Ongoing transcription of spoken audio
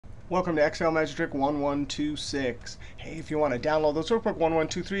Welcome to Excel Magic Trick 1126. Hey, if you want to download those workbook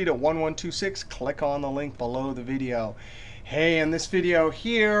 1123 to 1126, click on the link below the video. Hey, in this video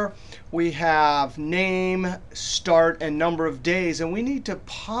here, we have name, start, and number of days. And we need to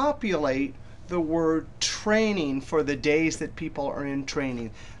populate the word training for the days that people are in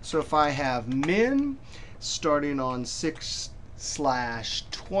training. So if I have min starting on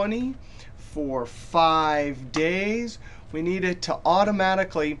 6/20 for 5 days, we need it to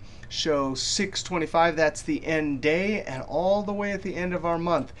automatically show 6/25. That's the end day. And all the way at the end of our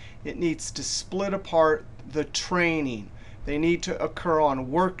month, it needs to split apart the training. They need to occur on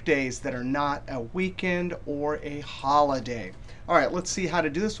work days that are not a weekend or a holiday. All right, let's see how to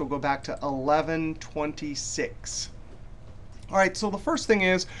do this. We'll go back to 1126. All right, so the first thing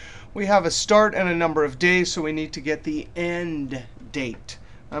is we have a start and a number of days, so we need to get the end date.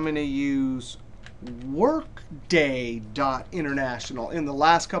 I'm going to use WORKDAY.INTL. In the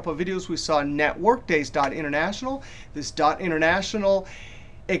last couple of videos, we saw NETWORKDAYS.INTL. This .international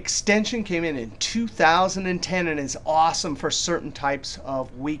extension came in 2010 and is awesome for certain types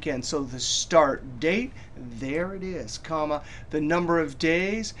of weekends. So the start date, there it is, comma, the number of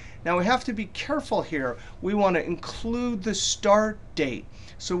days. Now we have to be careful here. We want to include the start date.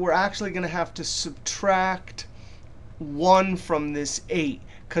 So we're actually going to have to subtract 1 from this 8.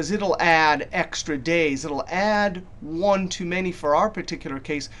 Because it'll add extra days. It'll add 1 too many for our particular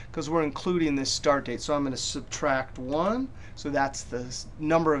case because we're including this start date. So I'm going to subtract 1. So that's the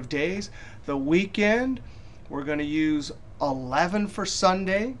number of days. The weekend, we're going to use 11 for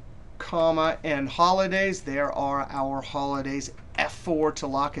Sunday, comma, and holidays. There are our holidays. F4 to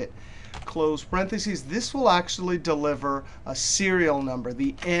lock it. Close parentheses. This will actually deliver a serial number,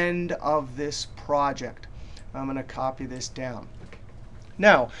 the end of this project. I'm going to copy this down.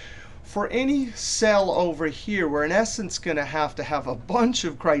 Now, for any cell over here, we're in essence going to have a bunch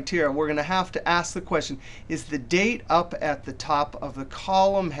of criteria. We're going to have to ask the question, is the date up at the top of the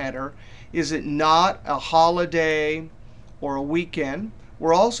column header? Is it not a holiday or a weekend?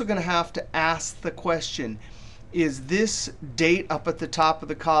 We're also going to have to ask the question, is this date up at the top of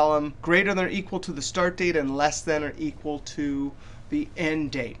the column greater than or equal to the start date and less than or equal to the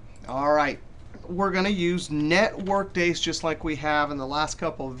end date? All right. We're going to use network days just like we have in the last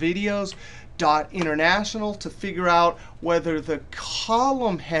couple of videos, .international, to figure out whether the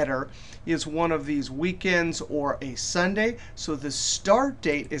column header is one of these weekends or a Sunday. So the start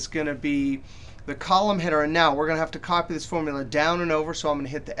date is going to be the column header. And now we're going to have to copy this formula down and over. So I'm going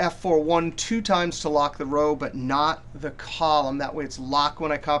to hit the F4 2 times to lock the row, but not the column. That way it's locked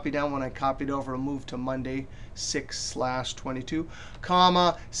when I copy down. When I copied over, move to Monday 6/22,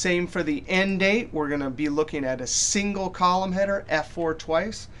 comma. Same for the end date. We're going to be looking at a single column header, F4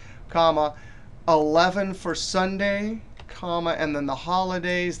 twice, comma. 11 for Sunday, comma, and then the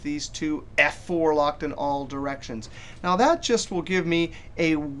holidays, these two, F4 locked in all directions. Now that just will give me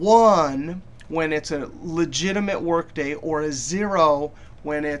a 1 when it's a legitimate work day, or a 0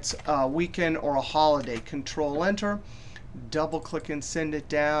 when it's a weekend or a holiday. Control Enter. Double click and send it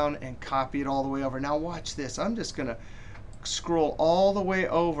down and copy it all the way over. Now watch this. I'm just going to scroll all the way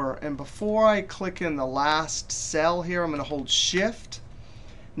over. And before I click in the last cell here, I'm going to hold Shift.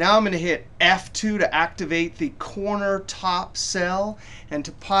 Now I'm going to hit F2 to activate the corner top cell. And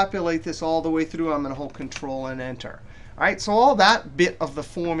to populate this all the way through, I'm going to hold Control and Enter. All right, so all that bit of the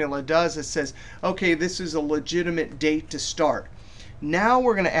formula does is says, OK, this is a legitimate date to start. Now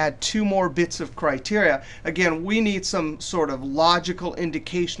we're going to add 2 more bits of criteria. Again, we need some sort of logical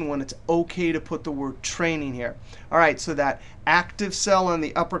indication when it's OK to put the word training here. All right, so that active cell in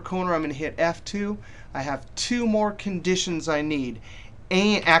the upper corner, I'm going to hit F2. I have 2 more conditions I need.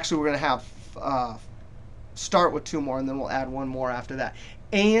 And actually, we're going to have start with 2 more, and then we'll add 1 more after that.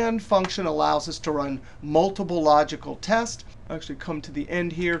 And function allows us to run multiple logical tests. Actually come to the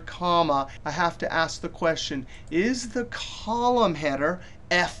end here, comma. I have to ask the question, is the column header,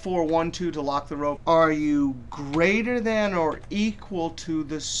 F4 to lock the row, are you greater than or equal to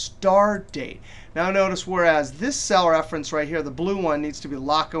the start date? Now notice, whereas this cell reference right here, the blue one, needs to be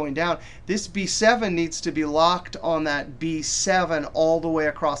locked going down, this B7 needs to be locked on that B7 all the way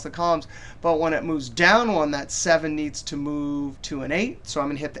across the columns. But when it moves down 1, that 7 needs to move to an 8. So I'm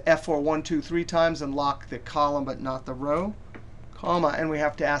going to hit the F4 3 times and lock the column but not the row, comma. And we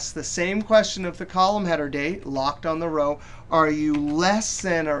have to ask the same question of the column header date, locked on the row. Are you less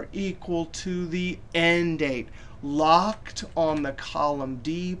than or equal to the end date? Locked on the column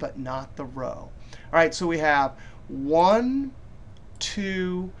D, but not the row. All right, so we have 1,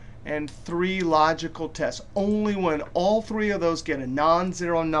 2, and 3 logical tests. Only when all 3 of those get a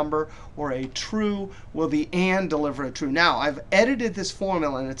non-zero number or a true will the AND deliver a true. Now, I've edited this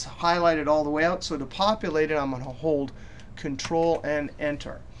formula, and it's highlighted all the way out. So to populate it, I'm going to hold Control and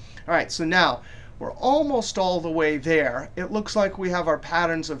Enter. All right, so now we're almost all the way there. It looks like we have our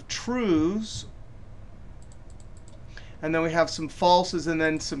patterns of trues. And then we have some falses and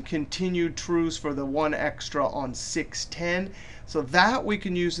then some continued trues for the 1 extra on 610. So that we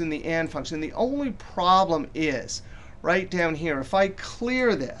can use in the AND function. The only problem is right down here. If I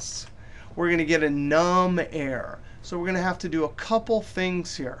clear this, we're going to get a num error. So we're going to have to do a couple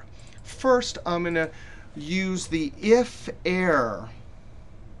things here. First, I'm going to use the if error.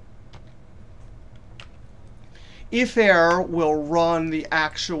 If error will run the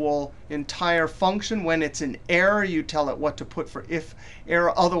actual entire function. When it's an error, you tell it what to put for if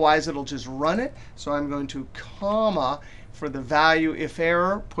error. Otherwise, it'll just run it. So I'm going to comma for the value if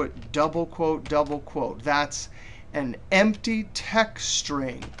error, put double quote, double quote. That's an empty text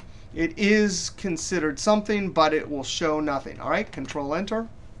string. It is considered something, but it will show nothing. All right, Control Enter.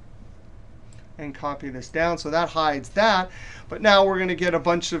 And copy this down. So that hides that. But now we're going to get a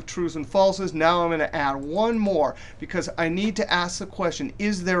bunch of trues and falses. Now I'm going to add one more because I need to ask the question,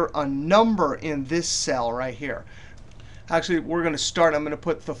 is there a number in this cell right here? Actually, we're going to start. I'm going to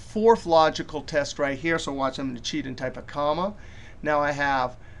put the 4th logical test right here. So watch, I'm going to cheat and type a comma. Now I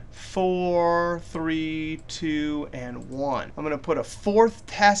have 4, 3, 2, and 1. I'm going to put a 4th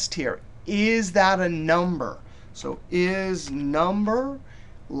test here. Is that a number? So is number.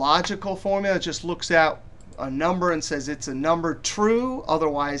 Logical formula just looks at a number and says it's a number true.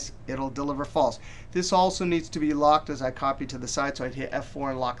 Otherwise, it'll deliver false. This also needs to be locked as I copy to the side. So I'd hit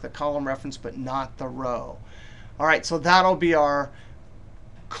F4 and lock the column reference, but not the row. All right, so that'll be our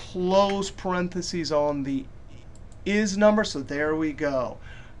close parentheses on the is number. So there we go.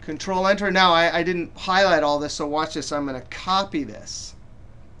 Control Enter. Now, I didn't highlight all this, so watch this. I'm going to copy this.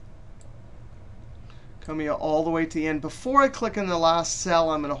 Coming all the way to the end. Before I click in the last cell,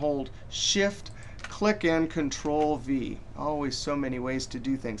 I'm going to hold Shift, click in, Control V. Always so many ways to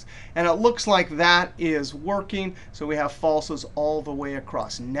do things. And it looks like that is working. So we have falses all the way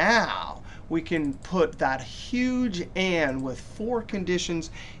across. Now we can put that huge AND with 4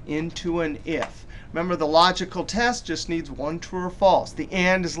 conditions into an if. Remember, the logical test just needs 1 true or false. The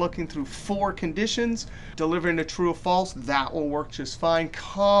AND is looking through 4 conditions, delivering a true or false. That will work just fine.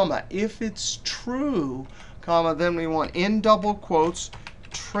 Comma, if it's true, comma, then we want in double quotes,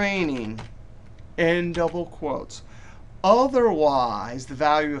 training, end double quotes. Otherwise, the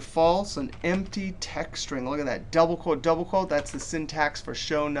value of false, an empty text string. Look at that, double quote, double quote. That's the syntax for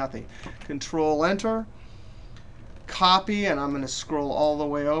show nothing. Control Enter. Copy, and I'm going to scroll all the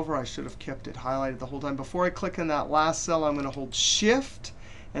way over. I should have kept it highlighted the whole time. Before I click in that last cell, I'm going to hold Shift.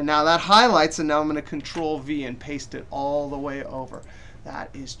 And now that highlights, and now I'm going to Control V and paste it all the way over.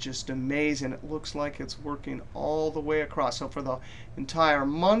 That is just amazing. It looks like it's working all the way across. So for the entire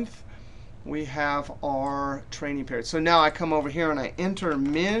month, we have our training period. So now I come over here and I enter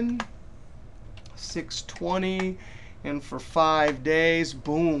min 620. And for 5 days,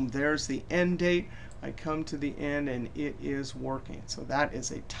 boom, there's the end date. I come to the end, and it is working. So that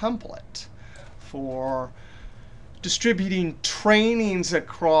is a template for distributing trainings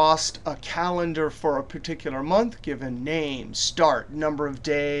across a calendar for a particular month, given name, start, number of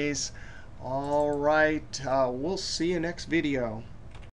days. All right, we'll see you next video.